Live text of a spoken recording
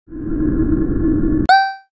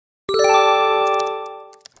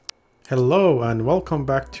Hello and welcome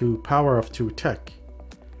back to Power of 2 Tech.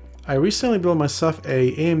 I recently built myself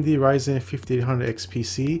a AMD Ryzen 5800X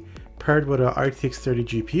PC paired with a RTX 30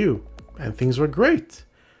 GPU, and things were great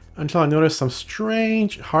until I noticed some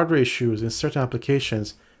strange hardware issues in certain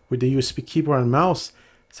applications with the USB keyboard and mouse,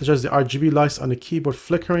 such as the RGB lights on the keyboard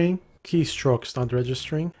flickering, keystrokes not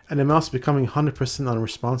registering, and the mouse becoming 100%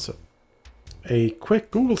 unresponsive. A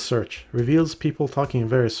quick Google search reveals people talking in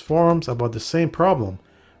various forums about the same problem,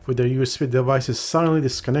 with their USB devices suddenly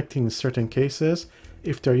disconnecting in certain cases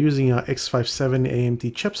if they're using a x570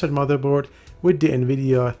 AMD chipset motherboard with the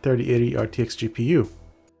Nvidia 3080 RTX GPU.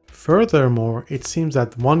 Furthermore, it seems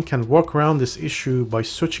that one can work around this issue by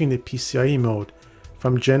switching the PCIe mode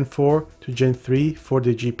from Gen 4 to Gen 3 for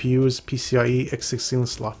the GPU's PCIe X16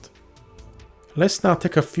 slot. Let's now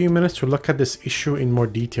take a few minutes to look at this issue in more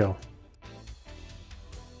detail.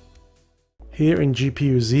 Here in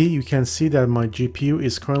GPU-Z, you can see that my GPU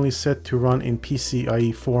is currently set to run in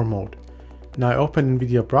PCIe 4 mode. Now I open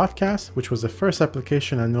Nvidia Broadcast, which was the first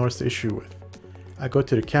application I noticed the issue with. I go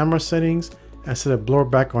to the camera settings and set a blur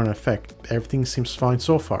background effect. Everything seems fine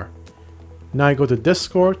so far. Now I go to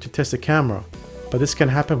Discord to test the camera, but this can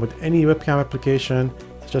happen with any webcam application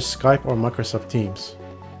such as Skype or Microsoft Teams.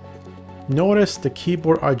 Notice the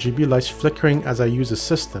keyboard RGB lights flickering as I use the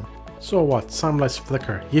system. So what, some lights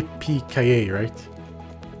flicker, yippee-ki-yay, right?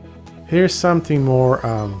 Here's something more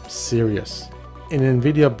serious. In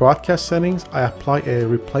Nvidia Broadcast settings, I apply a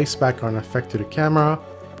replace background effect to the camera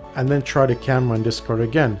and then try the camera in Discord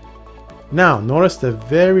again. Now notice the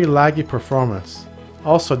very laggy performance.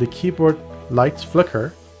 Also the keyboard lights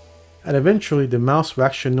flicker and eventually the mouse will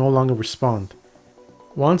actually no longer respond.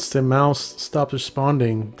 Once the mouse stops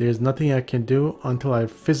responding, there's nothing I can do until I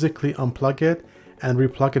physically unplug it and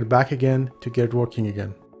replug it back again to get it working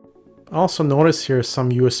again. Also notice here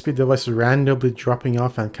some USB devices randomly dropping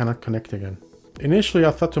off and cannot connect again. Initially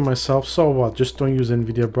I thought to myself, so what, just don't use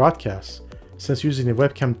Nvidia Broadcast, since using the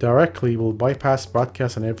webcam directly will bypass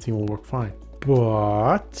broadcast and everything will work fine.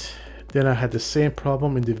 But then I had the same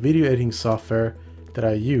problem in the video editing software that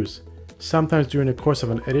I use. Sometimes during the course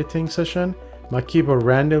of an editing session, my keyboard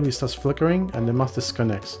randomly starts flickering and the mouse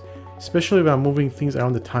disconnects, especially when I'm moving things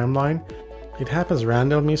around the timeline. It happens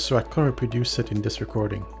randomly, so I couldn't reproduce it in this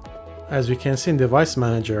recording. As you can see in Device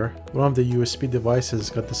Manager, one of the USB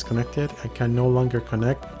devices got disconnected and can no longer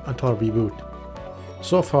connect until I reboot.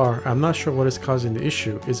 So far, I'm not sure what is causing the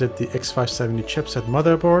issue. Is it the x570 chipset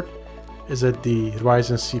motherboard? Is it the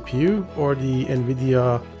Ryzen CPU? Or the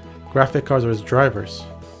Nvidia graphic cards or its drivers?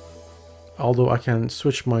 Although I can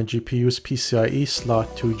switch my GPU's PCIe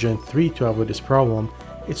slot to Gen 3 to avoid this problem,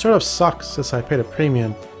 it sort of sucks since I paid a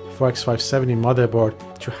premium for x570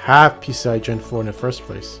 motherboard to have PCIe Gen 4 in the first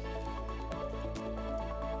place.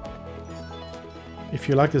 If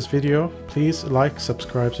you like this video, please like,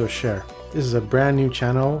 subscribe, or share. This is a brand new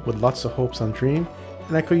channel with lots of hopes and dreams,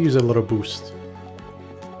 and I could use a little boost.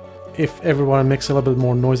 If everyone makes a little bit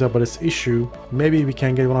more noise about this issue, maybe we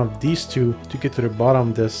can get one of these two to get to the bottom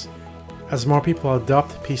of this as more people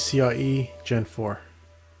adopt PCIe Gen 4.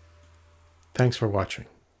 Thanks for watching.